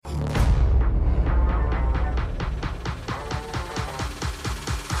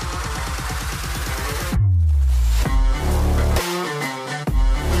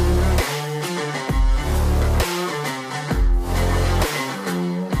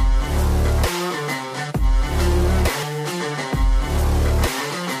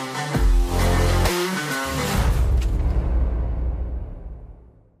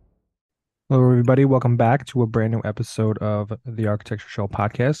everybody. Welcome back to a brand new episode of the Architecture Show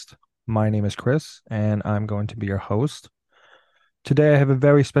podcast. My name is Chris, and I'm going to be your host. Today, I have a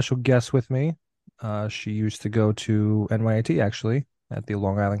very special guest with me. She used to go to NYIT, actually, at the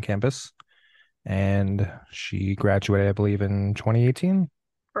Long Island campus, and she graduated, I believe, in 2018.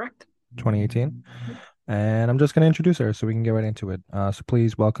 Correct. 2018. And I'm just going to introduce her so we can get right into it. So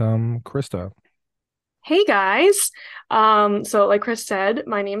please welcome Krista. Hey guys. So like Chris said,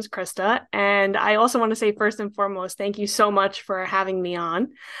 my name's Krista, and I also want to say first and foremost, thank you so much for having me on.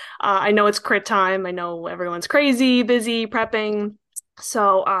 I know it's crit time. I know everyone's crazy, busy, prepping.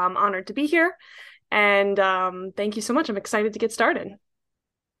 So honored to be here. And thank you so much. I'm excited to get started.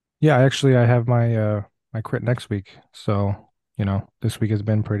 Yeah, actually, I have my crit next week. So, this week has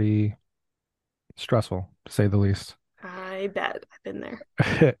been pretty stressful, to say the least. I bet I've been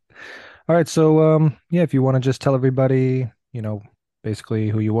there. All right, so yeah, if you want to just tell everybody, basically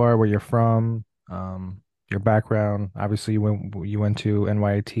who you are, where you're from, your background. Obviously, you went to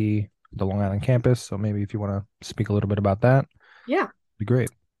NYIT, the Long Island campus, so maybe if you want to speak a little bit about that, Yeah, be great.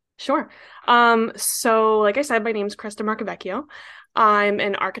 sure. So like I said, my name's Krista Marcovecchio. I'm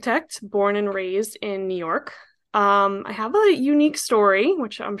an architect born and raised in New York. I have a unique story,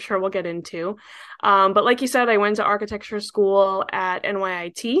 which I'm sure we'll get into. But like you said, I went to architecture school at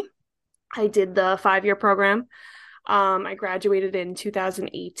NYIT. I did the 5-year program. I graduated in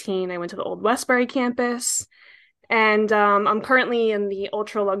 2018. I went to the Old Westbury campus, and I'm currently in the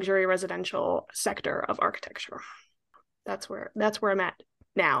ultra luxury residential sector of architecture. That's where I'm at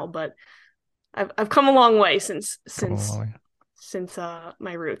now, but I've come a long way since Come since along. since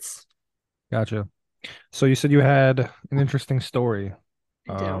my roots. Gotcha. So you said you had an interesting story,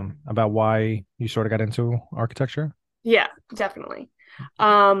 I do. about why you sort of got into architecture. Yeah, definitely.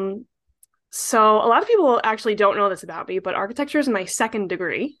 Um, so a lot of people actually don't know this about me, but architecture is my second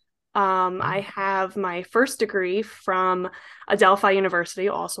degree. I have my first degree from Adelphi University,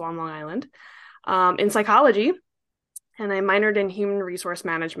 also on Long Island, in psychology, and I minored in human resource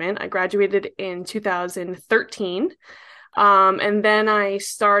management. I graduated in 2013. And then I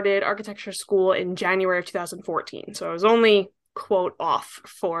started architecture school in January of 2014. So I was only, quote, off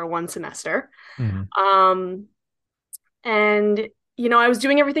for one semester. Hmm. Um, and, I was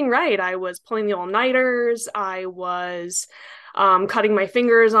doing everything right. I was pulling the all-nighters. I was cutting my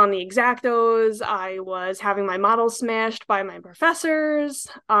fingers on the exactos. I was having my models smashed by my professors.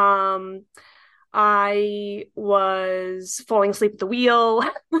 I was falling asleep at the wheel.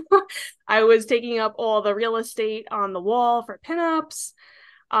 I was taking up all the real estate on the wall for pinups.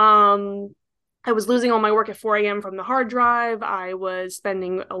 Um, I was losing all my work at 4 a.m. from the hard drive. I was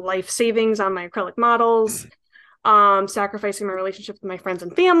spending a life savings on my acrylic models, sacrificing my relationship with my friends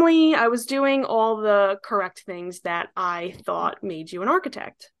and family. I was doing all the correct things that I thought made you an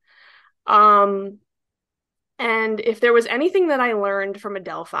architect. Um, and if there was anything that I learned from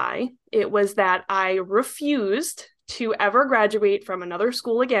Adelphi, it was that I refused to ever graduate from another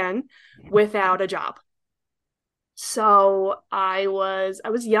school again without a job. So I was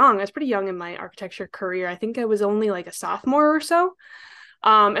young. I was pretty young in my architecture career. I think I was only like a sophomore or so.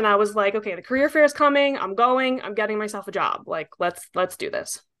 And I was like, okay, the career fair is coming. I'm going. I'm getting myself a job. Like, let's do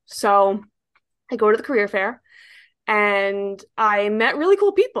this. So I go to the career fair and I met really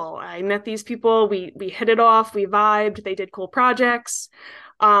cool people. I met these people. We hit it off. We vibed. They did cool projects.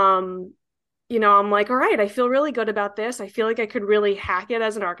 Um, I'm like, all right, I feel really good about this. I feel like I could really hack it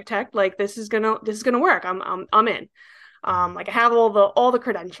as an architect. Like this is gonna work. I'm in. Like I have all the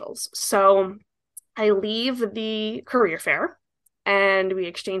credentials. So I leave the career fair and we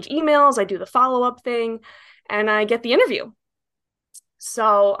exchange emails. I do the follow-up thing and I get the interview.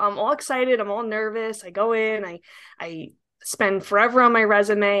 So I'm all excited. I'm all nervous. I go in, I spend forever on my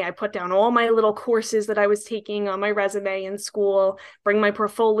resume. I put down all my little courses that I was taking on my resume in school, bring my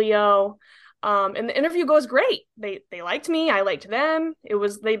portfolio. And the interview goes great. They liked me, I liked them.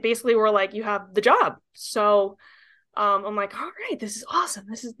 They basically were like, you have the job. So I'm like, all right, this is awesome.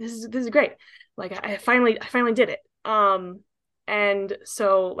 This is great. Like I finally did it. And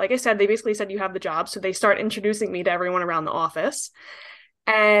so like I said, they basically said you have the job. So they start introducing me to everyone around the office.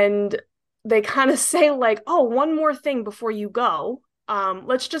 And they kind of say like, oh, one more thing before you go.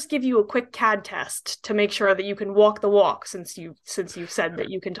 Let's just give you a quick CAD test to make sure that you can walk the walk since you've said that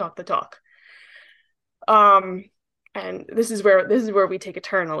you can talk the talk. Um, and this is where we take a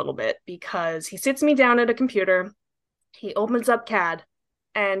turn a little bit because he sits me down at a computer, he opens up CAD,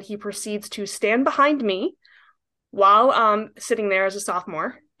 and he proceeds to stand behind me while sitting there as a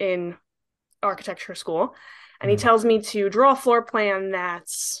sophomore in architecture school. And he Hmm. tells me to draw a floor plan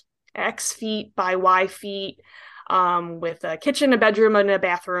that's X feet by Y feet. with a kitchen, a bedroom, and a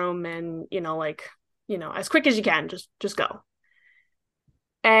bathroom, and as quick as you can, just go.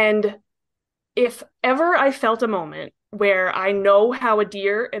 And if ever I felt a moment where I know how a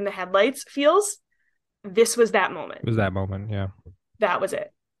deer in the headlights feels, this was that moment. It was that moment, yeah. That was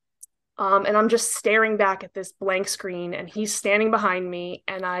it. And I'm just staring back at this blank screen, and he's standing behind me,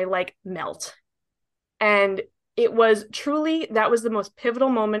 and I like melt. And it was truly, that was the most pivotal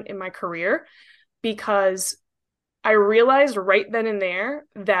moment in my career, because I realized right then and there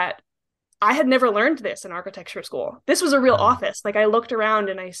that I had never learned this in architecture school. This was a real Mm. office. Like, I looked around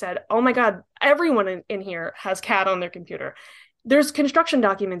and I said, oh my God, everyone in here has CAD on their computer. There's construction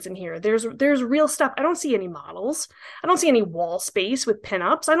documents in here. There's real stuff. I don't see any models. I don't see any wall space with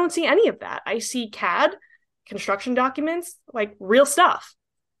pinups. I don't see any of that. I see CAD, construction documents, like real stuff.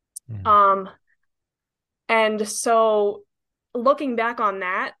 Mm. Um, and so looking back on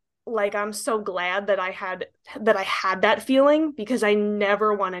that, like, I'm so glad that I had that feeling, because I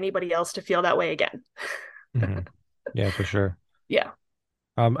never want anybody else to feel that way again. Mhm. Yeah, for sure. Yeah.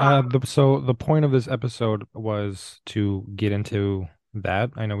 So the point of this episode was to get into that.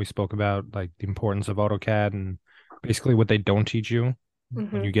 I know we spoke about like the importance of AutoCAD and basically what they don't teach you when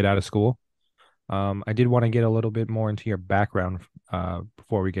you Hmm. get out of school. I did want to get a little bit more into your background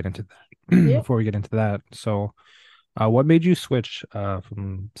before we get into that. Yeah. Before we get into that. So, what made you switch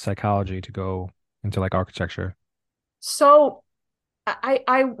from psychology to go into like architecture? So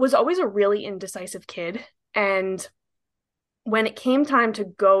I was always a really indecisive kid, and when it came time to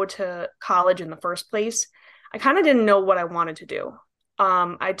go to college in the first place, I kind of didn't know what I wanted to do.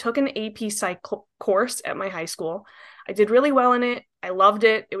 I took an AP Psych course at my high school. I did really well in it. I loved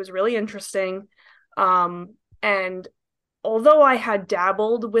it. It was really interesting. And although I had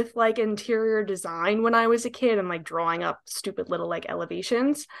dabbled with like interior design when I was a kid and like drawing up stupid little like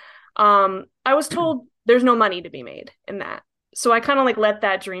elevations, I was told there's no money to be made in that. So I kind of like let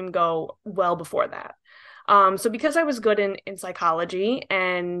that dream go well before that. So because I was good in psychology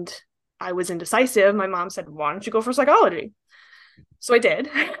and I was indecisive, my mom said, "Why don't you go for psychology?" So I did.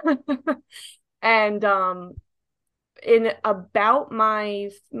 And in about my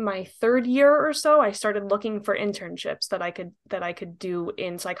third year or so, I started looking for internships that I could do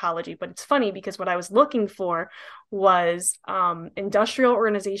in psychology. But it's funny, because what I was looking for was industrial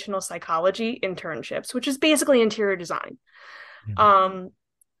organizational psychology internships, which is basically interior design. Mhm. Um,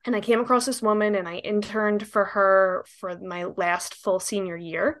 and I came across this woman, and I interned for her for my last full senior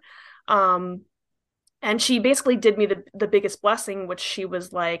year. Um, and she basically did me the biggest blessing, which she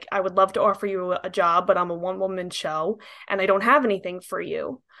was like, I would love to offer you a job, but I'm a one woman show and I don't have anything for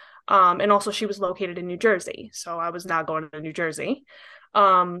you. And also, she was located in New Jersey. So I was not going to New Jersey.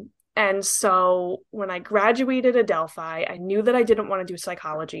 And so when I graduated Adelphi, I knew that I didn't want to do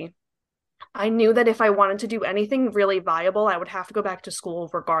psychology. I knew that if I wanted to do anything really viable, I would have to go back to school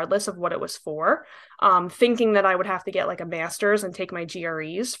regardless of what it was for, thinking that I would have to get like a master's and take my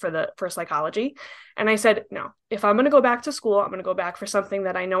GREs for psychology. And I said, no, if I'm going to go back to school, I'm going to go back for something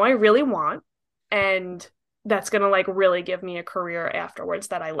that I know I really want, and that's going to like really give me a career afterwards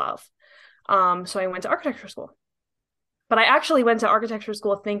that I love. So I went to architecture school. But I actually went to architecture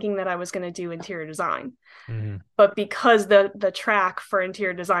school thinking that I was going to do interior design. Mhm. But because the track for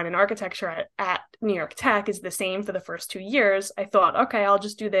interior design and architecture at New York Tech is the same for the first 2 years, I thought, okay, I'll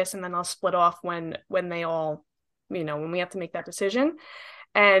just do this, and then I'll split off when they all, when we have to make that decision.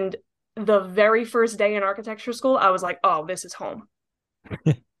 And the very first day in architecture school, I was like, oh, this is home.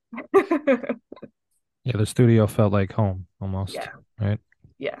 Yeah, the studio felt like home almost, Yeah, right?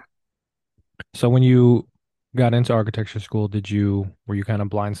 yeah. So when you got into architecture school, were you kind of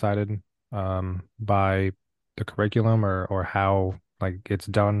blindsided by the curriculum or how like it's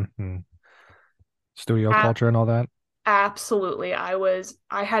done and studio A- culture and all that? Absolutely.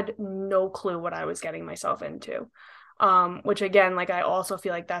 I had no clue what I was getting myself into. Which again, like, I also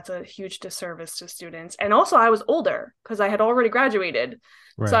feel like that's a huge disservice to students. And also, I was older because I had already graduated.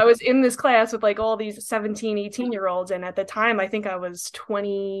 So Right. I was in this class with like all these 17, 18-year-olds. And at the time, I think I was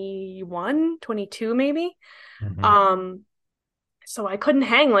 21, 22, maybe. Hmm. Um, so I couldn't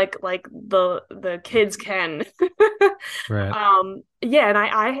hang like the kids can. Right. Yeah,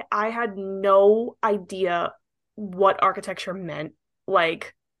 and I had no idea what architecture meant,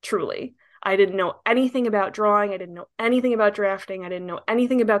 like, truly. I didn't know anything about drawing. I didn't know anything about drafting. I didn't know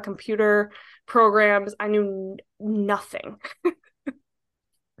anything about computer programs. I knew nothing.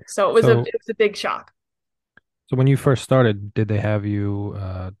 So it was a So it was a big shock. so when you first started, did they have you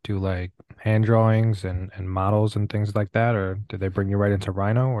do like hand drawings and models and things like that, or did they bring you right into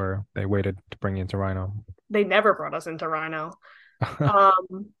Rhino, or they waited to bring you into Rhino? They never brought us into Rhino.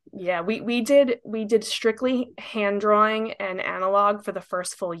 Yeah, we did strictly hand drawing and analog for the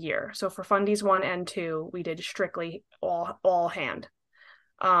first full year. So for Fundies 1 and 2, we did strictly all hand.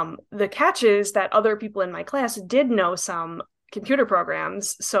 The catch is that other people in my class did know some computer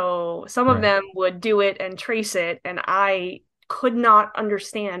programs, so some of Right. them would do it and trace it, and I could not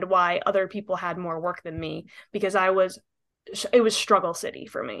understand why other people had more work than me because it was struggle city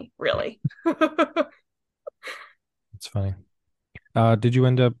for me, really. It's funny. Did you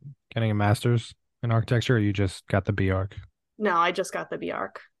end up getting a master's in architecture, or you just got the B arc? No, I just got the B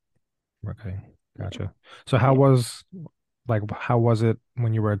arc. Okay, Yeah. gotcha. So Yeah. how was it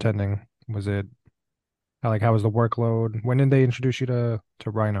when you were attending? Was it how was the workload? When did they introduce you to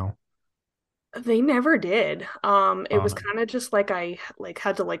Rhino? They never did. It Oh was no. kind of just like I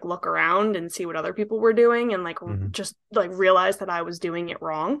had to look around and see what other people were doing and Hmm. just realize that I was doing it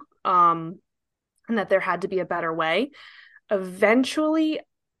wrong. And that there had to be a better way. Eventually,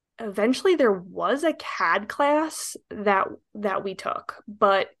 eventually there was a CAD class that we took,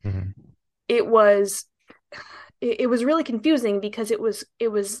 but Hmm. it was it was really confusing because it was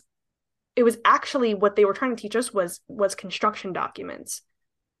actually what they were trying to teach us was construction documents,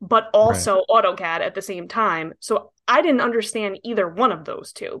 but Right. also AutoCAD at the same time. So I didn't understand either one of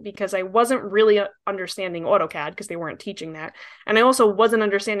those two because I wasn't really understanding AutoCAD because they weren't teaching that. And I also wasn't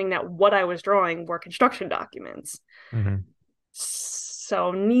understanding that what I was drawing were construction documents. Hmm.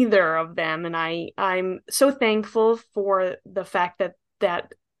 So neither of them. And I'm so thankful for the fact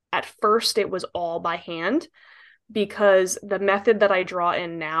that at first it was all by hand because the method that I draw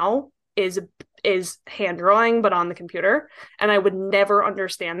in now is hand drawing but on the computer, and I would never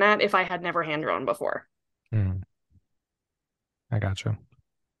understand that if I had never hand drawn before. Hmm. I gotcha.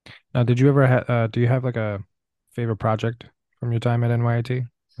 Now, did you ever do you have like a favorite project from your time at NYIT?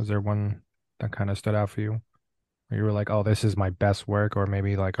 Was there one that kind of stood out for you? Where you were like, oh, this is my best work, or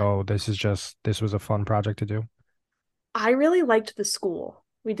maybe like, oh, this was a fun project to do? I really liked the school.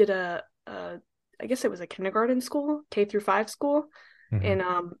 We did a I guess it was a kindergarten school, K through 5 school Hmm.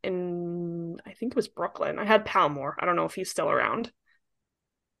 in I think it was Brooklyn. I had Palmore. I don't know if he's still around.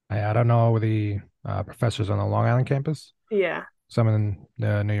 I don't know the professors on the Long Island campus. Yeah. Some in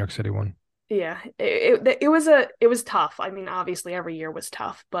the New York City one. Yeah, it was tough. I mean, obviously every year was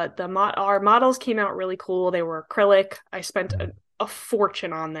tough, but our models came out really cool. They were acrylic. I spent Mhm. a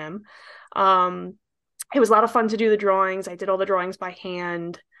fortune on them. Um, it was a lot of fun to do the drawings. I did all the drawings by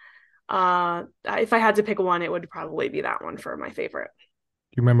hand. If I had to pick one, it would probably be that one for my favorite.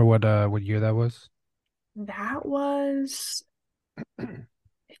 Do you remember what year that was? That was, I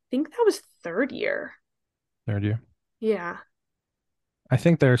think that was third year. Third year. Yeah. I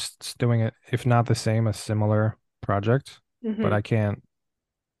think they're doing it, if not the same, a similar project, but Hmm. I can't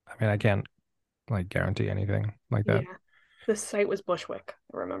like guarantee anything like that. Yeah. The site was Bushwick.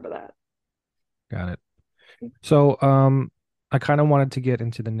 I remember that. Got it. So, I kind of wanted to get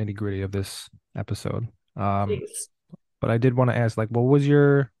into the nitty gritty of this episode. Um, Please. but I did want to ask, like,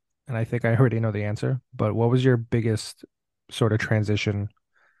 and I think I already know the answer, but what was your biggest sort of transition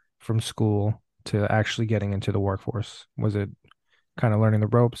from school to actually getting into the workforce? Was it kind of learning the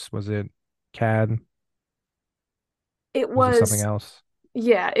ropes? Was it CAD? It Was it something was else?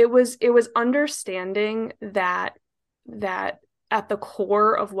 Yeah, it was understanding that at the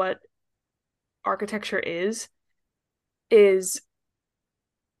core of what architecture is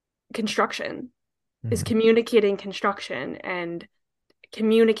construction, is Hmm. communicating construction and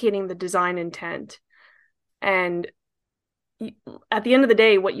communicating the design intent. And at the end of the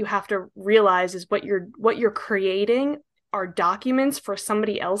day, what you have to realize is what you're creating are documents for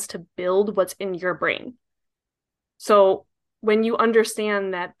somebody else to build what's in your brain. So when you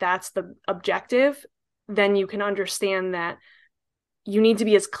understand that that's the objective, then you can understand that you need to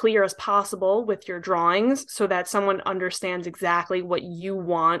be as clear as possible with your drawings so that someone understands exactly what you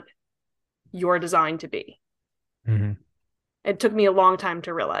want your design to be. Hmm. It took me a long time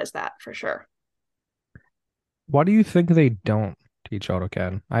to realize that for sure. Why do you think they don't teach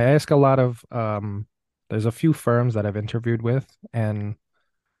AutoCAD? I ask a lot of there's a few firms that I've interviewed with, and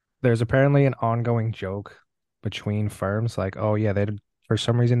there's apparently an ongoing joke between firms, like, oh yeah, they for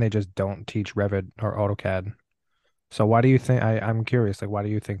some reason they just don't teach Revit or AutoCAD. So why do you think I'm curious, like why do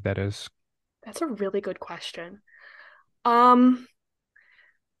you think that is? That's a really good question. Um,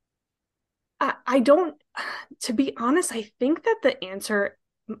 I don't, to be honest, I think that the answer,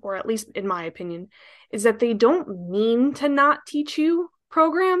 or at least in my opinion, is that they don't mean to not teach you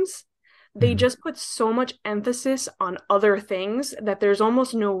programs. They Hmm. just put so much emphasis on other things that there's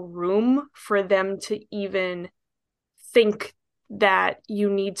almost no room for them to even think that you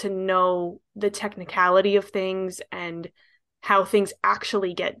need to know the technicality of things and how things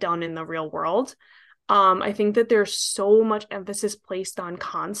actually get done in the real world. I think that there's so much emphasis placed on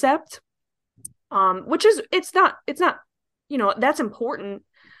concept, which is it's not that's important,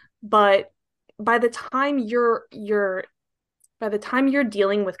 but by the time you're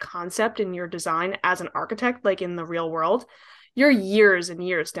dealing with concept in your design as an architect, like in the real world, you're years and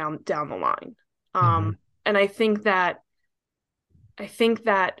years down the line. Hmm. And I think that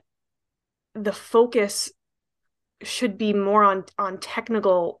the focus should be more on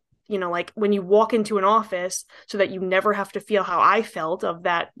technical, like when you walk into an office, so that you never have to feel how I felt of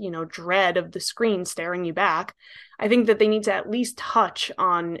that, dread of the screen staring you back. I think that they need to at least touch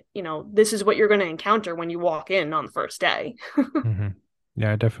on, this is what you're going to encounter when you walk in on the first day. Hmm.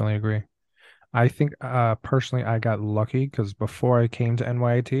 Yeah, I definitely agree. I think personally I got lucky because before I came to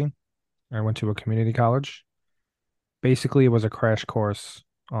NYIT, I went to a community college. Basically, it was a crash course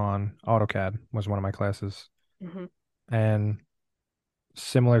on AutoCAD was one of my classes. Mm-hmm. And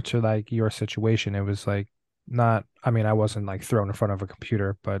similar to like your situation, it was like not, I mean, I wasn't like thrown in front of a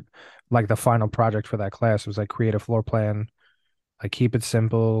computer, but like the final project for that class was like create a floor plan, like keep it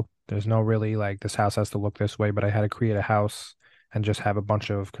simple. There's no really like this house has to look this way, but I had to create a house and just have a bunch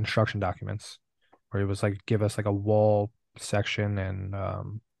of construction documents where it was like give us like a wall section and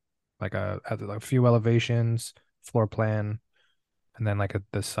like a few elevations, floor plan, and then like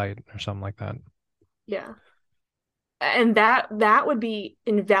the site or something like that. Yeah. And that would be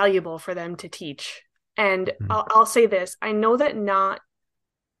invaluable for them to teach. And Mhm. I'll say this, I know that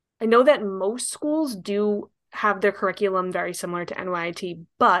most schools do have their curriculum very similar to NYIT,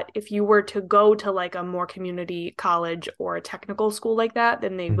 but if you were to go to like a more community college or a technical school like that,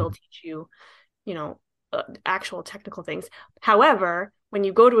 then they will Mhm. teach you, actual technical things. However, when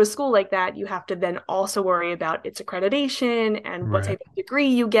you go to a school like that, you have to then also worry about its accreditation and what Right, type of degree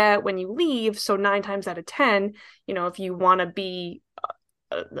you get when you leave. So 9 times out of 10, if you want to be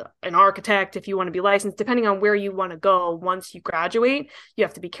an architect, if you want to be licensed, depending on where you want to go once you graduate, you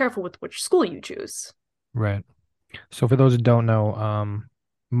have to be careful with which school you choose. right. So for those who don't know,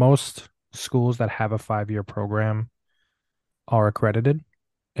 most schools that have a 5-year program are accredited.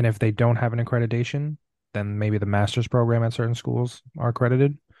 And if they don't have an accreditation, then maybe the master's program at certain schools are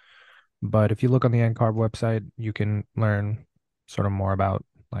accredited. But if you look on the NCARB website, you can learn sort of more about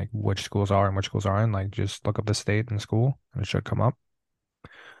like which schools are and which schools aren't. Like just look up the state and school and it should come up.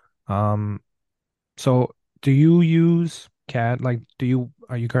 Um, so do you use CAD? Like,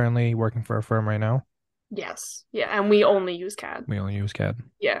 are you currently working for a firm right now? Yes. Yeah. And we only use CAD. We only use CAD.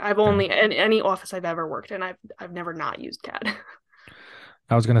 Yeah. I've Okay. only, in any office I've ever worked in, I've never not used CAD.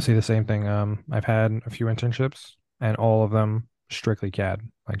 I was gonna say the same thing. I've had a few internships and all of them strictly CAD,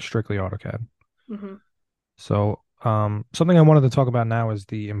 like strictly AutoCAD. Mm-hmm. So, something I wanted to talk about now is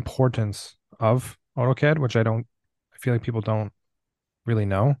the importance of AutoCAD, which I feel like people don't really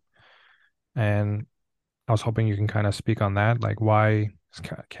know. And I was hoping you can kind of speak on that, like why is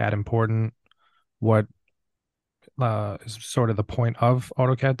CAD important? What is sort of the point of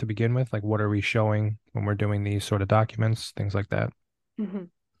AutoCAD to begin with? Like, what are we showing when we're doing these sort of documents, things like that?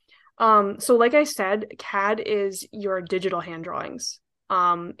 Mm-hmm. So like I said, CAD is your digital hand drawings.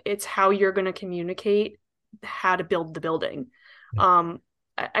 It's how you're going to communicate how to build the building.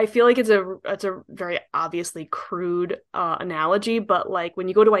 I feel like it's a very obviously crude analogy, but like when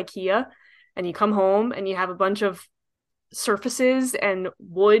you go to IKEA and you come home and you have a bunch of surfaces and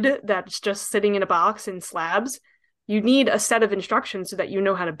wood that's just sitting in a box in slabs, you need a set of instructions so that you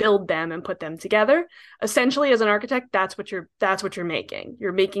know how to build them and put them together. Essentially, as an architect, that's what you're making.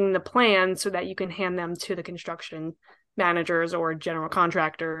 You're making the plan so that you can hand them to the construction managers or general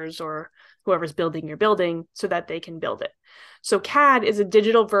contractors or whoever's building your building so that they can build it. So CAD is a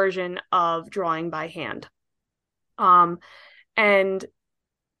digital version of drawing by hand. Um, and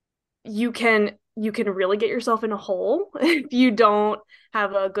you can really get yourself in a hole if you don't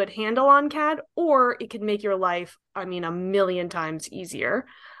have a good handle on CAD, or it can make your life, I mean, a million times easier,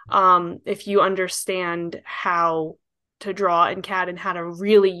 if you understand how to draw in CAD and how to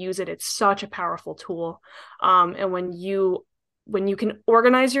really use it. It's such a powerful tool. And when you can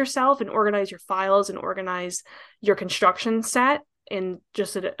organize yourself and organize your files and organize your construction set in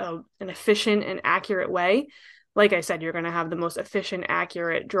just an efficient and accurate way, like I said, you're going to have the most efficient,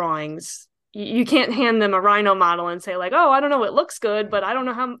 accurate drawings. You can't hand them a Rhino model and say like, "Oh, I don't know, it looks good, but I don't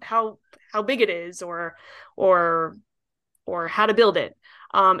know how big it is or or how to build it."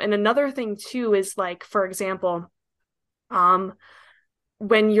 And another thing too is like, for example, um,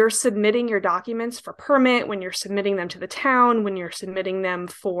 when you're submitting your documents for permit, when you're submitting them to the town, when you're submitting them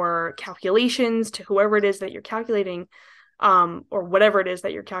for calculations to whoever it is that you're calculating, or whatever it is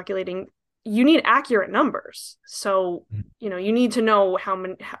that you're calculating, you need accurate numbers. So, you need to know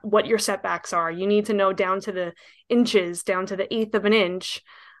what your setbacks are. You need to know down to the inches, down to the eighth of an inch,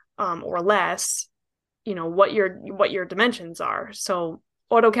 or less, what your dimensions are. So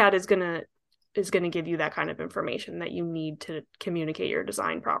AutoCAD is gonna give you that kind of information that you need to communicate your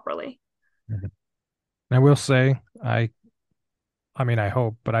design properly. Mhm. I will say, I mean, I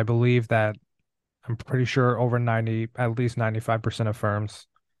hope, but I believe that I'm pretty sure over 90, at least 95% of firms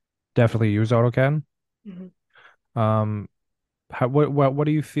definitely use AutoCAD. Mm-hmm. Um, what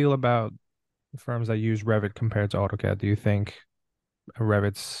do you feel about firms that use Revit compared to AutoCAD? Do you think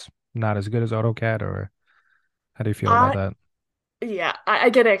Revit's not as good as AutoCAD, or how do you feel about I that? Yeah, I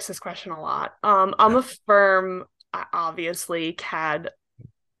get asked this question a lot. I'm a firm, obviously CAD,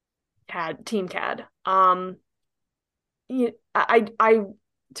 Team CAD.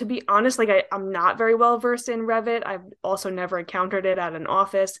 To be honest, like I'm not very well versed in Revit. I've also never encountered it at an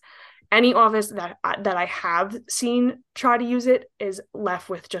office. Any office that I have seen try to use it is left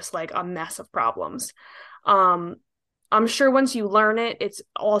with just like a mess of problems. Um, I'm sure once you learn it, it's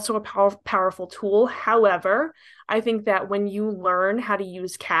also a powerful tool. However, I think that when you learn how to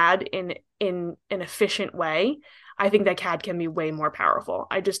use CAD in an efficient way, I think that CAD can be way more powerful.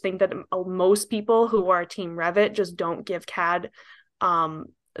 I just think that most people who are Team Revit just don't give CAD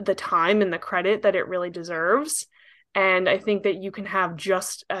the time and the credit that it really deserves. And I think that you can have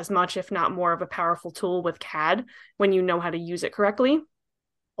just as much, if not more, of a powerful tool with CAD when you know how to use it correctly.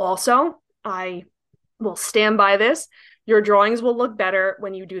 Also, I will stand by this. Your drawings will look better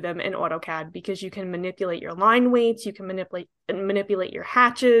when you do them in AutoCAD because you can manipulate your line weights, you can manipulate your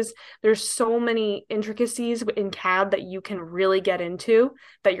hatches. There's so many intricacies in CAD that you can really get into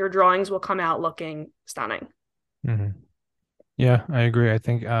that your drawings will come out looking stunning. Hmm. Yeah, I agree. I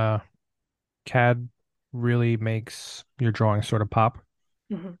think CAD really makes your drawing sort of pop.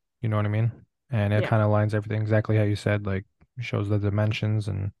 Mm-hmm. You know what I mean? And it Yeah. kind of lines everything exactly how you said, like shows the dimensions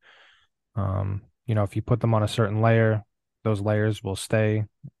and if you put them on a certain layer, those layers will stay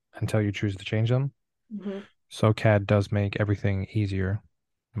until you choose to change them. Mm-hmm. So CAD does make everything easier,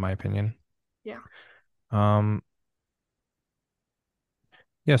 in my opinion. Yeah. Um,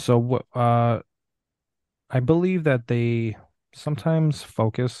 yeah, so what I believe that they sometimes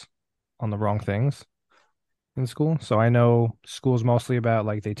focus on the wrong things in school. So I know school's mostly about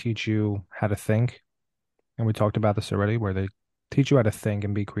like they teach you how to think, and we talked about this already, where they teach you how to think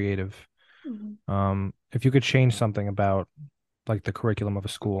and be creative. Mm-hmm. If you could change something about like the curriculum of a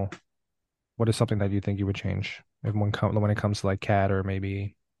school, what is something that you think you would change when it comes to like CAD or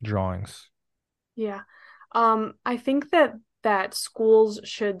maybe drawings? Yeah. I think that schools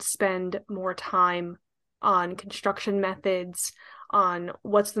should spend more time on construction methods, on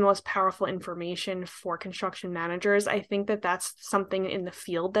what's the most powerful information for construction managers. I think that that's something in the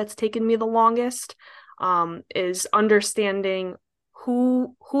field that's taken me the longest, is understanding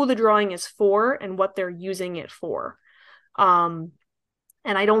who the drawing is for and what they're using it for. Um,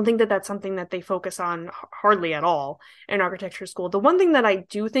 and I don't think that that's something that they focus on hardly at all in architecture school. The one thing that I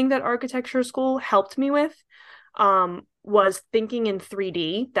do think that architecture school helped me with was thinking in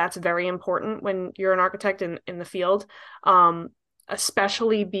 3D. That's very important when you're an architect in the field, um,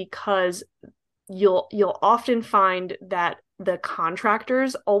 especially because you'll often find that the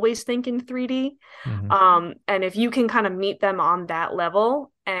contractors always think in 3D. Hmm. And if you can kind of meet them on that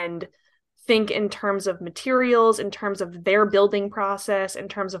level and think in terms of materials, in terms of their building process, in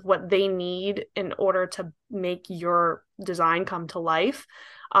terms of what they need in order to make your design come to life.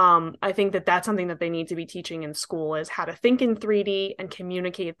 I think that that's something that they need to be teaching in school is how to think in 3D and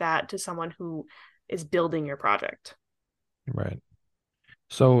communicate that to someone who is building your project. Right.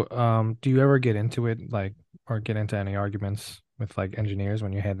 So, do you ever get into it like or get into any arguments with like engineers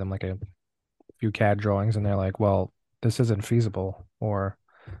when you hand them like a few CAD drawings and they're like, well, this isn't feasible, or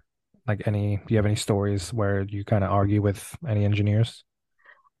like do you have any stories where you kind of argue with any engineers?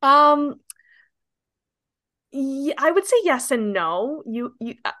 Um, Yeah, I would say yes and no.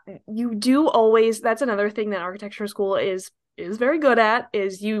 You do always, that's another thing that architecture school is very good at,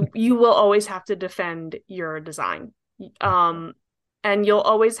 is you will always have to defend your design. Um and you'll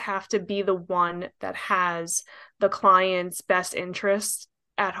always have to be the one that has the client's best interest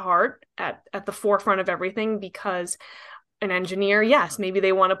at heart, at the forefront of everything, because an engineer, yes, maybe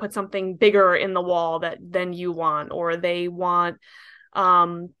they want to put something bigger in the wall that than you want, or they want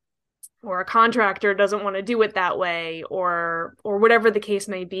um or a contractor doesn't want to do it that way, or whatever the case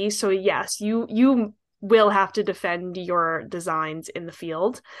may be. So yes, you will have to defend your designs in the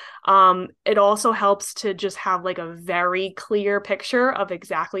field. It also helps to just have like a very clear picture of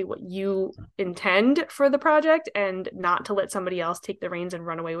exactly what you intend for the project and not to let somebody else take the reins and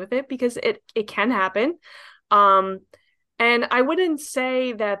run away with it because it can happen. Um, and I wouldn't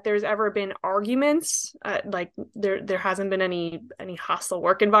say that there's ever been arguments, like there hasn't been any hostile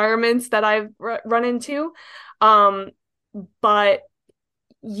work environments that I've run into. Um, but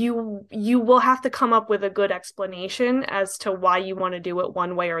you will have to come up with a good explanation as to why you want to do it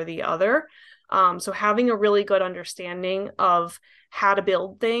one way or the other. So having a really good understanding of how to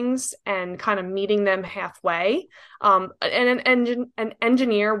build things and kind of meeting them halfway. An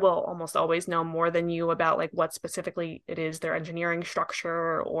engineer will almost always know more than you about like what specifically it is their engineering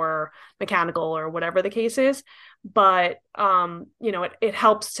structure or mechanical or whatever the case is. But it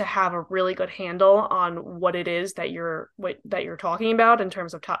helps to have a really good handle on what it is that you're talking about in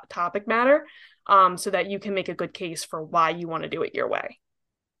terms of topic matter, so that you can make a good case for why you want to do it your way.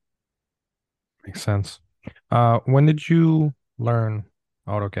 Makes sense. When did you learn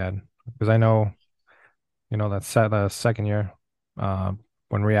AutoCAD? Because I know, that the second year, uh,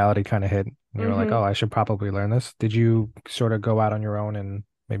 when reality kind of hit, and you were like, Mm-hmm. oh, I should probably learn this. Did you sort of go out on your own and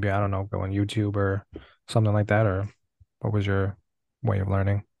maybe, I don't know, go on YouTube or something like that? Or what was your way of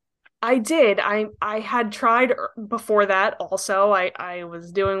learning? I did. I had tried before that also. I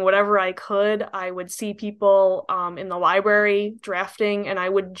was doing whatever I could. I would see people in the library drafting and I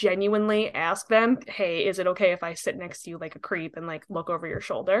would genuinely ask them, "Hey, is it okay if I sit next to you like a creep and like look over your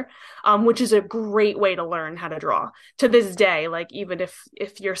shoulder?" Which is a great way to learn how to draw. To this day, like even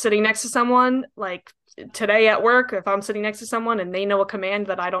if you're sitting next to someone, like today at work, if I'm sitting next to someone and they know a command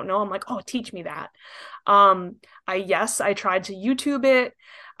that I don't know, I'm like, "Oh, teach me that." Um I tried to YouTube it.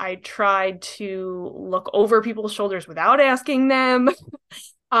 I tried to look over people's shoulders without asking them.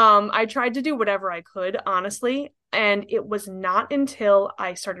 I tried to do whatever I could, honestly. And it was not until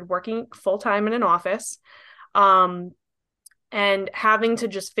I started working full time in an office, um, and having to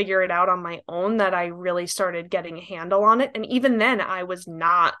just figure it out on my own that I really started getting a handle on it. And even then, I was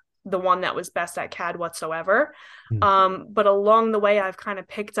not the one that was best at CAD whatsoever. Hmm. But along the way, I've kind of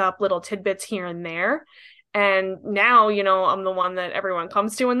picked up little tidbits here and there. And now, I'm the one that everyone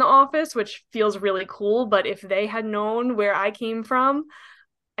comes to in the office, which feels really cool. But if they had known where I came from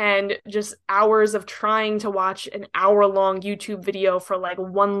and just hours of trying to watch an hour-long YouTube video for like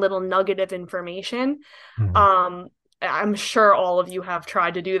one little nugget of information, Mhm. um, I'm sure all of you have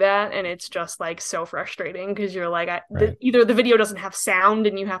tried to do that, and it's just like so frustrating because you're like, Right. either the video doesn't have sound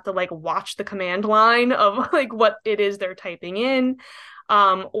and you have to like watch the command line of like what it is they're typing in,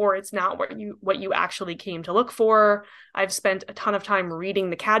 or it's not what you actually came to look for. I've spent a ton of time reading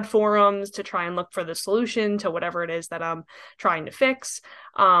the CAD forums to try and look for the solution to whatever it is that I'm trying to fix.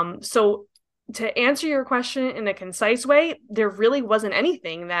 So to answer your question in a concise way, there really wasn't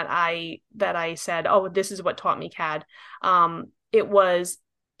anything that I said, oh, this is what taught me CAD.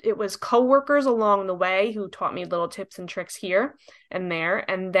 It was coworkers along the way who taught me little tips and tricks here and there,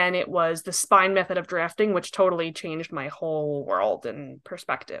 and then it was the spine method of drafting, which totally changed my whole world and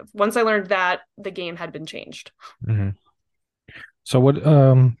perspective. Once I learned that, the game had been changed. Hmm. So what,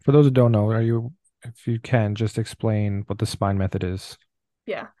 for those who don't know, if you can, just explain what the spine method is.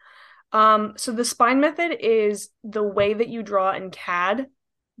 Yeah. So the spine method is the way that you draw in CAD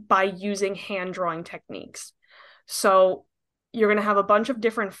by using hand drawing techniques. So you're going to have a bunch of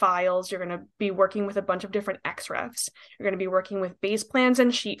different files. You're going to be working with a bunch of different XREFs. You're going to be working with base plans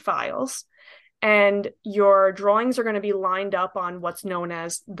and sheet files. And your drawings are going to be lined up on what's known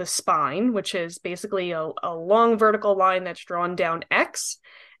as the spine, which is basically a long vertical line that's drawn down X.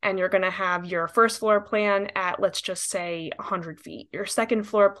 And you're going to have your first floor plan at, let's just say, 100 feet, your second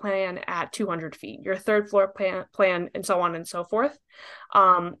floor plan at 200 feet, your third floor plan, and so on and so forth.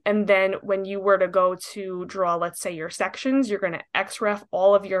 And then when you were to go to draw, let's say, your sections, you're going to XREF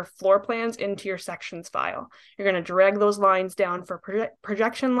all of your floor plans into your sections file. You're going to drag those lines down for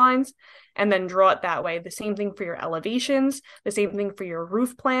projection lines and then draw it that way. The same thing for your elevations, the same thing for your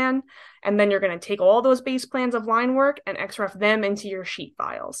roof plan. And then you're going to take all those base plans of line work and XREF them into your sheet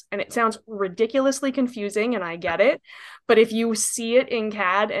files. And it sounds ridiculously confusing, and I get it. But if you see it in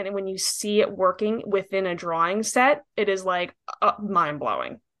CAD and when you see it working within a drawing set, it is like mind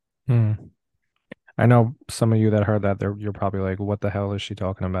blowing. Hmm. I know some of you that heard that you're probably like, what the hell is she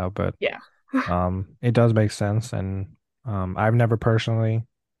talking about? But Yeah. it does make sense. And I've never personally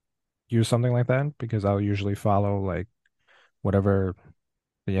used something like that because I'll usually follow like whatever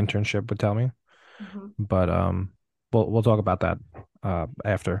the internship would tell me. Mm-hmm. But we'll talk about that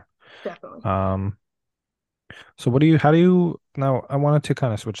after. Definitely. Um So how do you, now I wanted to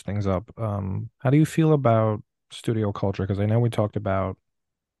kind of switch things up. How do you feel about studio culture? Because I know we talked about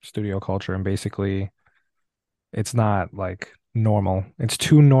studio culture and basically it's not like normal. It's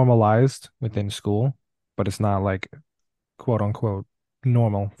too normalized within school, but it's not like quote unquote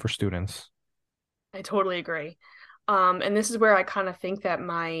normal for students. I totally agree. And this is where I kind of think that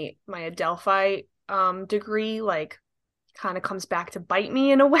my Adelphi degree like kind of comes back to bite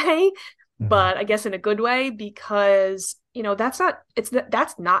me in a way, Hmm. but I guess in a good way because that's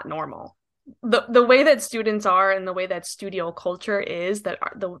not normal. The way that students are and the way that studio culture is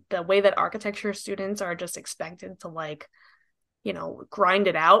the way that architecture students are just expected to like, grind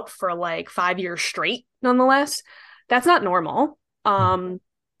it out for like 5 years straight, nonetheless. That's not normal. And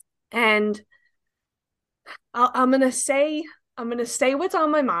I'm gonna say what's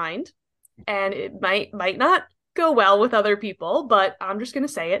on my mind, and it might not go well with other people, but I'm just gonna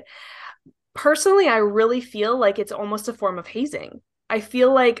say it. Personally, I really feel like it's almost a form of hazing. I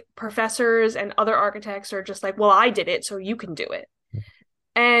feel like professors and other architects are just like, well, I did it, so you can do it.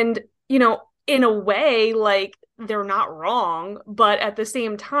 And, in a way, like they're not wrong, but at the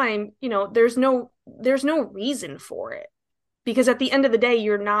same time, there's no reason for it. Because at the end of the day,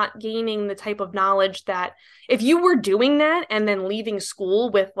 you're not gaining the type of knowledge that if you were doing that and then leaving school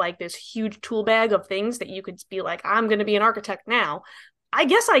with like this huge tool bag of things that you could be like, I'm going to be an architect now, I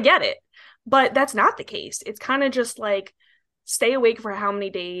guess I get it. But that's not the case. It's kind of just like stay awake for how many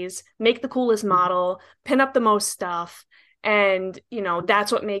days, make the coolest model, pin up the most stuff. And,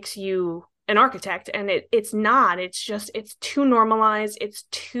 that's what makes you an architect. And it's not, it's just, it's too normalized. It's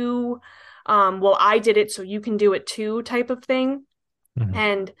too, well, I did it, so you can do it too type of thing. Hmm.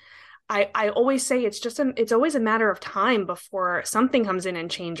 And I always say it's always a matter of time before something comes in and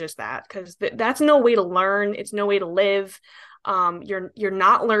changes that because that's no way to learn. It's no way to live. You're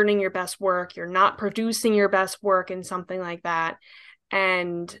not learning your best work. You're not producing your best work in something like that,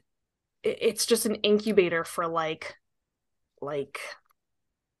 and it's just an incubator for like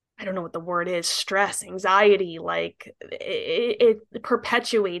I don't know what the word is, stress, anxiety. Like it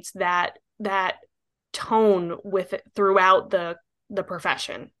perpetuates that tone with it throughout the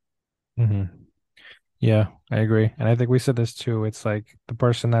profession. Hmm. Yeah, I agree. And I think we said this too. It's like the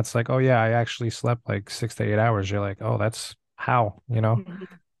person that's like, oh yeah, I actually slept like 6 to 8 hours. You're like, oh, that's how, Mhm. Like,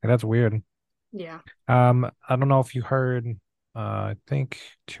 that's weird. Yeah. I don't know if you heard, I think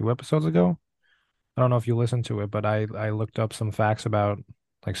 2 episodes ago. I don't know if you listened to it, but I looked up some facts about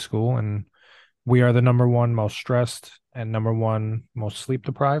like school, and we are the number one most stressed and number one most sleep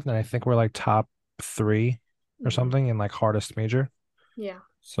deprived, and I think we're like top three or Mhm. something in like hardest major. Yeah.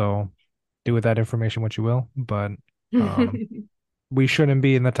 So do with that information what you will, but um, we shouldn't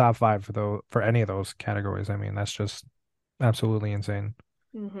be in the top five for any of those categories. I mean, that's just absolutely insane.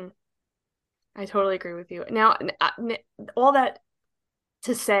 Hmm. I totally agree with you. Now, all that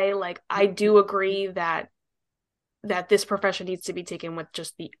to say, like, I do agree that this profession needs to be taken with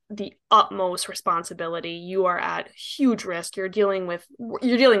just the utmost responsibility. You are at huge risk. You're dealing with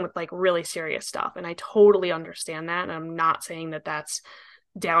like really serious stuff, and I totally understand that. And I'm not saying that that's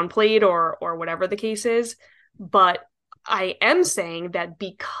downplayed or whatever the case is, but I am saying that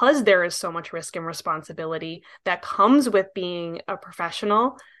because there is so much risk and responsibility that comes with being a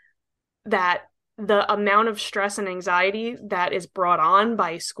professional, that the amount of stress and anxiety that is brought on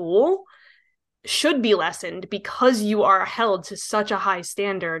by school should be lessened because you are held to such a high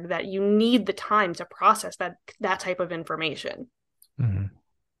standard that you need the time to process that type of information. Hmm.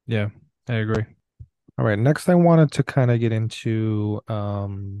 Yeah, I agree. All right, next I wanted to kind of get into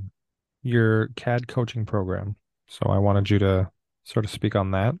your CAD coaching program. So I wanted you to sort of speak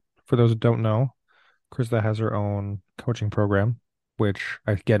on that. For those who don't know, Krista has her own coaching program, which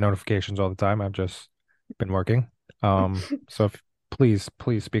I get notifications all the time. I've just been working. So if, please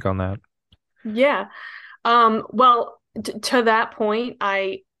speak on that. Yeah. Well, to that point,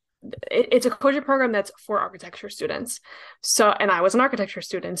 it's a coaching program that's for architecture students. So, and I was an architecture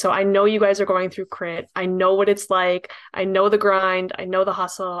student, so I know you guys are going through crit. I know what it's like. I know the grind. I know the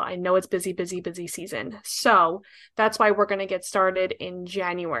hustle. I know it's busy, busy, busy season. So that's why we're going to get started in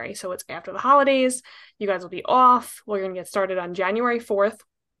January. So it's after the holidays. You guys will be off. We're going to get started on January 4th,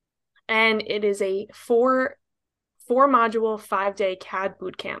 and it is a four module 5 day CAD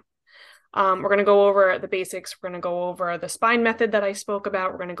boot camp. We're going to go over the basics. We're going to go over the spine method that I spoke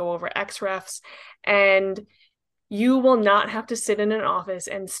about. We're going to go over XREFs, and you will not have to sit in an office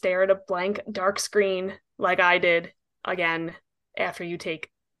and stare at a blank, dark screen like I did again after you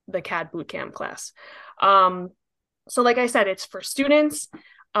take the CAD bootcamp class. Um, so, like I said, it's for students.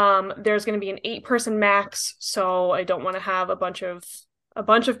 There's going to be an 8-person max, so I don't want to have a bunch of a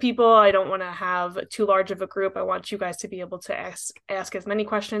bunch of people. I don't want to have too large of a group. I want you guys to be able to ask as many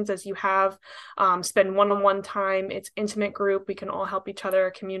questions as you have. Spend one-on-one time. It's intimate group. We can all help each other,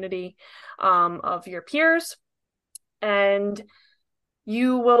 a community of your peers. And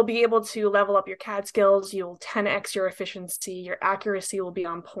you will be able to level up your CAD skills. You'll 10x your efficiency. Your accuracy will be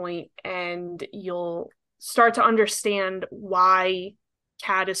on point, and you'll start to understand why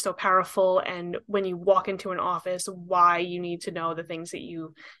CAD is so powerful, and when you walk into an office, why you need to know the things that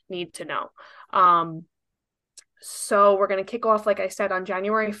you need to know. So we're going to kick off, like I said, on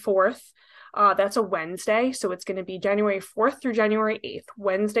January 4th. That's a Wednesday. So it's going to be January 4th through January 8th,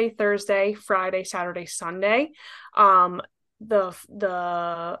 Wednesday, Thursday, Friday, Saturday, Sunday. The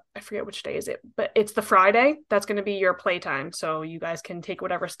I forget which day is it, but it's the Friday. That's going to be your playtime. So you guys can take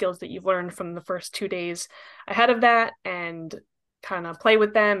whatever skills that you've learned from the first 2 days ahead of that and kind of play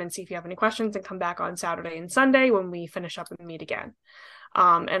with them and see if you have any questions, and come back on Saturday and Sunday when we finish up and meet again.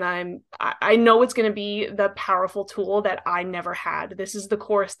 And I know it's going to be the powerful tool that I never had. This is the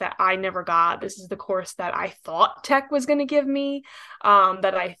course that I never got. This is the course that I thought tech was going to give me,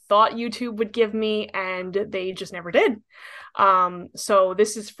 that I thought YouTube would give me, and they just never did. So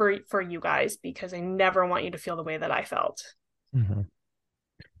this is for you guys, because I never want you to feel the way that I felt. Mm-hmm.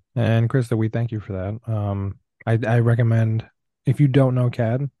 And Krista, we thank you for that. I recommend, if you don't know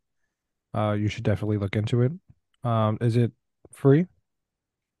CAD, you should definitely look into it. Is it free?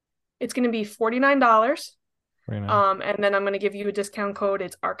 It's going to be $49. Right now. And then I'm going to give you a discount code.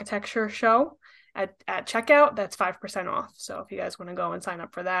 It's Architecture Show at checkout. That's 5% off. So if you guys want to go and sign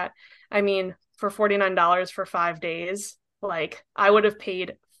up for that, I mean, for $49 for 5 days, like I would have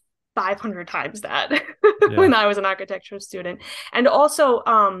paid 500 times that Yeah. when I was an architecture student. And also,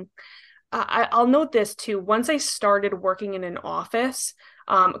 I'll note this too. Once I started working in an office,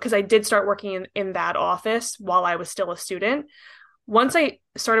 because I did start working in that office while I was still a student. Once I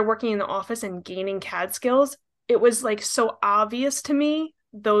started working in the office and gaining CAD skills, it was like so obvious to me,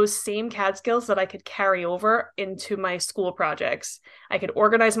 those same CAD skills, that I could carry over into my school projects. I could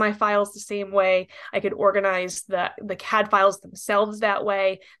organize my files the same way. I could organize the CAD files themselves that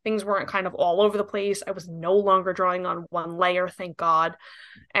way. Things weren't kind of all over the place. I was no longer drawing on one layer, thank God.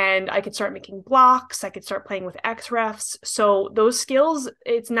 And I could start making blocks. I could start playing with XREFs. So those skills,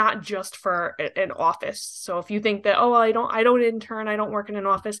 it's not just for an office. So if you think that, oh, I don't intern, I don't work in an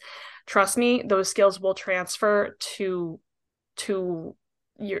office, trust me, those skills will transfer to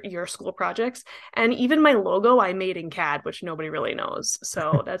your school projects. And even my logo I made in CAD, which nobody really knows.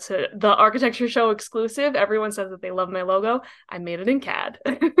 So that's the Architecture Show exclusive. Everyone says that they love my logo. I made it in CAD.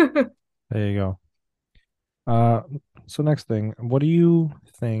 There you go. Uh, so next thing, what do you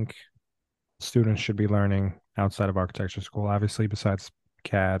think students should be learning outside of architecture school? Obviously, besides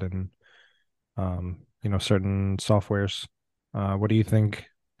CAD and certain softwares. What do you think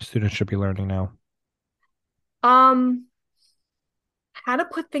students should be learning now? um, how to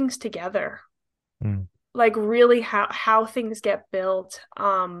put things together, Mm, like really how things get built.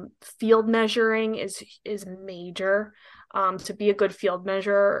 Field measuring is major. To be a good field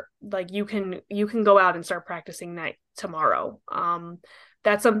measure, like you can go out and start practicing that tomorrow.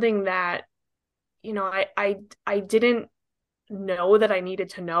 That's something that, I didn't know that I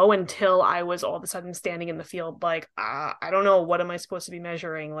needed to know until I was all of a sudden standing in the field, like, I don't know, what am I supposed to be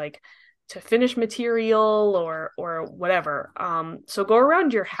measuring, like to finish material or whatever. So go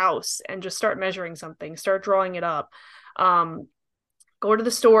around your house and just start measuring something, start drawing it up. Go to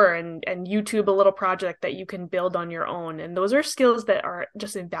the store and YouTube a little project that you can build on your own. And those are skills that are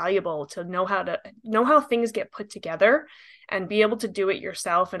just invaluable, to know how things get put together and be able to do it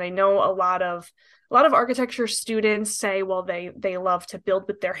yourself. And I know a lot of architecture students say, well, they love to build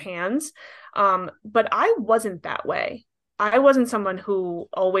with their hands. But I wasn't that way. I wasn't someone who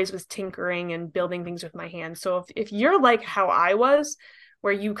always was tinkering and building things with my hands. So if you're like how I was,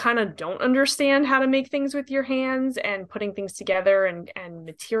 where you kind of don't understand how to make things with your hands and putting things together and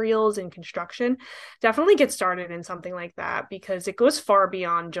materials and construction, definitely get started in something like that, because it goes far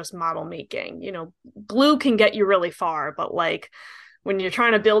beyond just model making. Glue can get you really far, but like when you're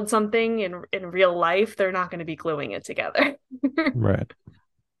trying to build something in real life, they're not going to be gluing it together. right.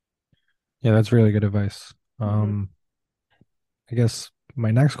 Yeah, that's really good advice. Mm-hmm. I guess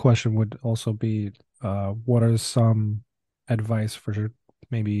my next question would also be, what are some advice for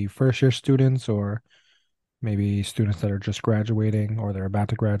maybe first year students, or maybe students that are just graduating or they're about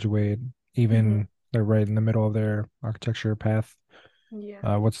to graduate, Mm-hmm. even they're right in the middle of their architecture path?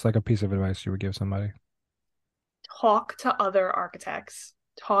 Yeah. What's like a piece of advice you would give somebody? Talk to other architects,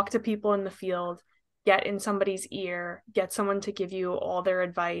 talk to people in the field, get in somebody's ear, get someone to give you all their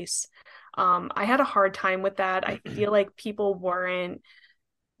advice. I had a hard time with that. I feel like people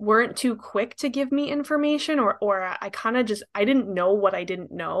weren't too quick to give me information, or I kind of just I didn't know what I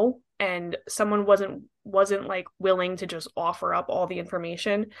didn't know, and someone wasn't like willing to just offer up all the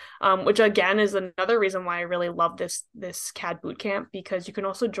information, which again is another reason why I really love this CAD boot camp, because you can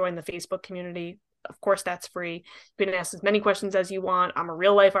also join the Facebook community. Of course, that's free. You can ask as many questions as you want. I'm a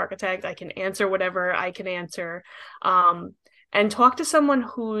real life architect. I can answer whatever I can answer, and talk to someone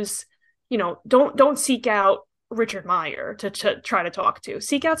who's, don't seek out Richard Meyer to try to talk to.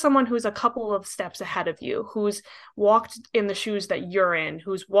 Seek out someone who's a couple of steps ahead of you, who's walked in the shoes that you're in,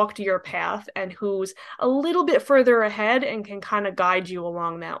 who's walked your path, and who's a little bit further ahead and can kind of guide you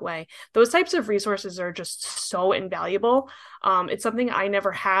along that way. Those types of resources are just so invaluable. It's something I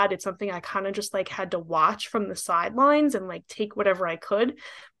never had. It's something I kind of just like had to watch from the sidelines and like take whatever I could.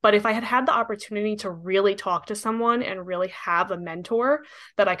 But if I had had the opportunity to really talk to someone and really have a mentor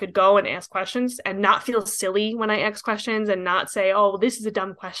that I could go and ask questions and not feel silly when I ask questions and not say, oh, this is a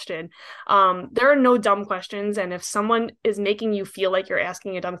dumb question. There are no dumb questions. And if someone is making you feel like you're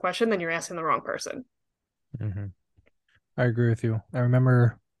asking a dumb question, then you're asking the wrong person. Mm-hmm. I agree with you. I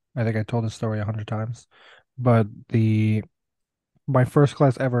remember, I think I told this story 100 times, but my first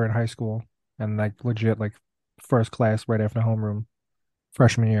class ever in high school, and like legit like first class right after homeroom,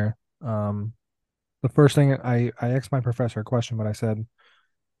 freshman year. The first thing I asked my professor a question, but I said,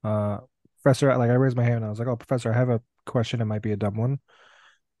 uh, professor, like I raised my hand and I was like, oh, professor, I have a question. It might be a dumb one.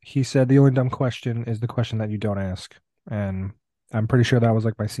 He said the only dumb question is the question that you don't ask. And I'm pretty sure that was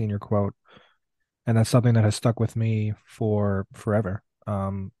like my senior quote. And that's something that has stuck with me for forever.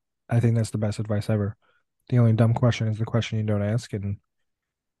 I think that's the best advice ever. The only dumb question is the question you don't ask. And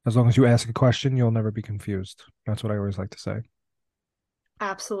as long as you ask a question, you'll never be confused. That's what I always like to say.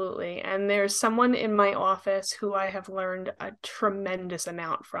 Absolutely. And there's someone in my office who I have learned a tremendous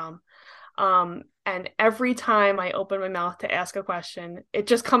amount from. And every time I open my mouth to ask a question, it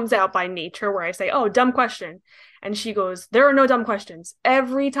just comes out by nature where I say, oh, dumb question. And she goes, there are no dumb questions.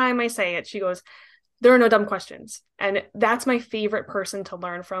 Every time I say it, she goes, there are no dumb questions. And that's my favorite person to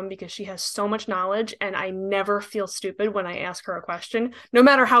learn from because she has so much knowledge and I never feel stupid when I ask her a question, no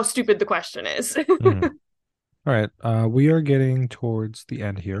matter how stupid the question is. Mhm. All right. We are getting towards the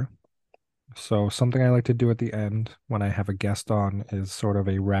end here. So something I like to do at the end when I have a guest on is sort of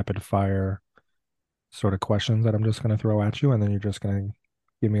a rapid fire sort of questions that I'm just going to throw at you, and then you're just going to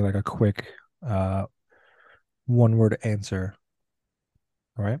give me like a quick uh one word answer.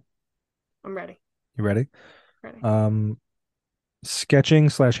 All right? I'm ready. You ready? Ready. Um, sketching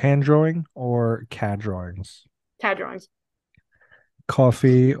slash hand drawing or CAD drawings, CAD drawings.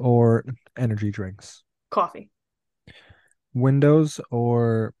 coffee or energy drinks, Coffee. Windows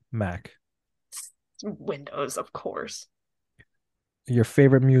or Mac, Windows, of course. your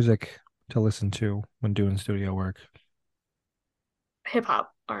favorite music to listen to when doing studio work. Hip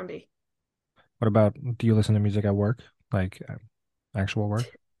hop, R&B. What about, do you listen to music at work? Like actual work?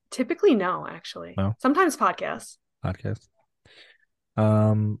 Typically, no, actually. No, Sometimes podcasts. podcast.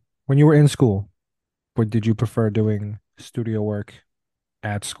 When you were in school, what did you prefer doing studio work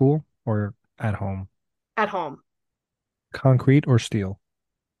at school or at home? At home. Concrete or steel?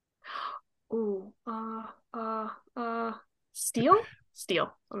 Ooh, steel?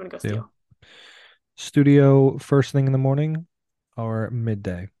 Steel. I'm gonna go Steel. steel. Studio first thing in the morning or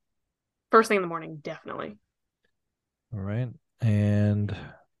midday? First thing in the morning, definitely. All right. And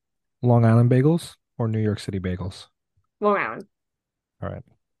Long Island bagels or New York City bagels? Long Island. All right.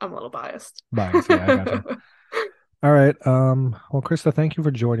 I'm a little biased. Bias. Yeah, I got you. All right. Well, Krista, thank you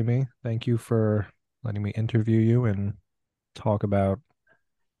for joining me. Thank you for letting me interview you and talk about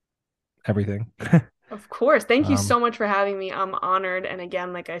everything. Of course. Thank you Um, so much for having me. I'm honored. And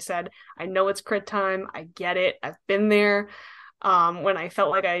again, like I said, I know it's crit time. I get it. I've been there when I felt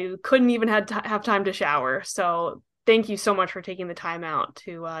like I couldn't even have time to shower. So thank you so much for taking the time out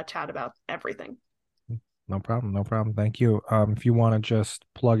to chat about everything. no problem. No problem. Thank you. If you want to just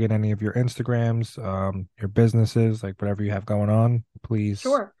plug in any of your Instagrams, your businesses, like whatever you have going on, please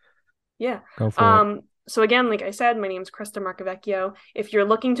Sure. Yeah. go for it. So again, like I said, my name is Krista Marcovecchio. If you're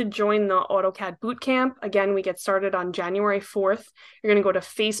looking to join the AutoCAD Bootcamp, again, we get started on January 4th. You're going to go to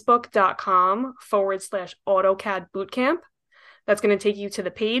facebook.com/AutoCAD Bootcamp. That's going to take you to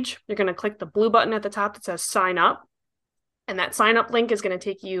the page. You're going to click the blue button at the top that says sign up. And that sign up link is going to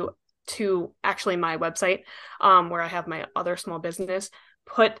take you to actually my website, where I have my other small business.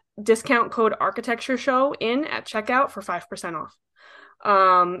 Put discount code architecture show in at checkout for 5% off.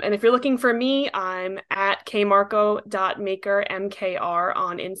 And if you're looking for me, I'm at kmarco.makermkr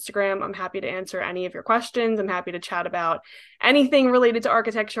on Instagram. I'm happy to answer any of your questions. I'm happy to chat about anything related to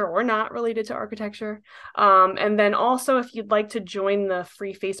architecture or not related to architecture. And then also, if you'd like to join the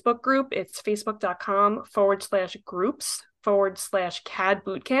free Facebook group, it's facebook.com/groups/CAD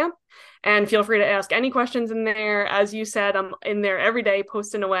bootcamp. And feel free to ask any questions in there. As you said, I'm in there every day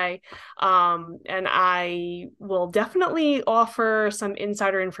posting away. And I will definitely offer some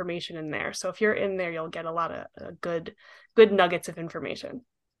insider information in there. So if you're in there, you'll get a lot of good nuggets of information.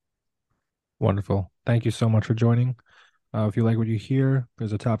 Wonderful. Thank you so much for joining. If you like what you hear,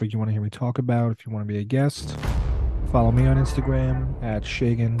 there's a topic you want to hear me talk about, if you want to be a guest, follow me on Instagram at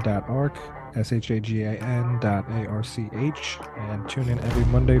shagan.arch, shagan.arch, and tune in every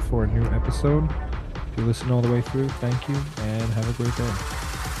Monday for a new episode. If you listen all the way through, thank you, and have a great day.